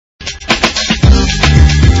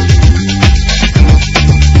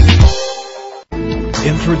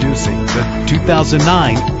Introducing the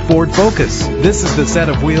 2009 Ford Focus. This is the set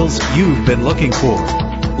of wheels you've been looking for.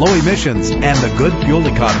 Low emissions and the good fuel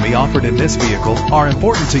economy offered in this vehicle are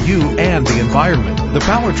important to you and the environment. The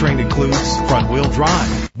powertrain includes front-wheel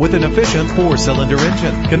drive with an efficient 4-cylinder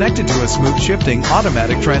engine connected to a smooth shifting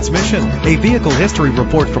automatic transmission. A vehicle history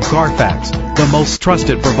report from Carfax, the most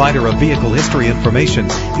trusted provider of vehicle history information,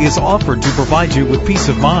 is offered to provide you with peace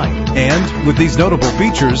of mind. And with these notable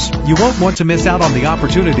features, you won't want to miss out on the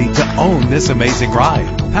opportunity to own this amazing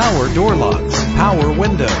ride. Power door locks, power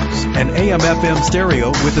windows, an AM/FM stereo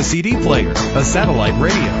with a CD player, a satellite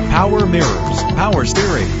radio, power mirrors, power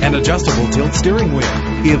steering, and adjustable tilt steering wheel.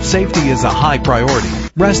 If safety is a high priority,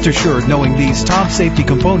 rest assured knowing these top safety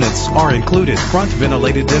components are included: front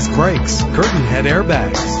ventilated disc brakes, curtain head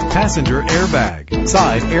airbags, passenger airbag,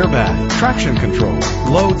 side airbag, traction control,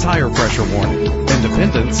 low tire pressure warning,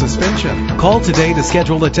 independent suspension. Call today to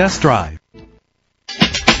schedule a test drive.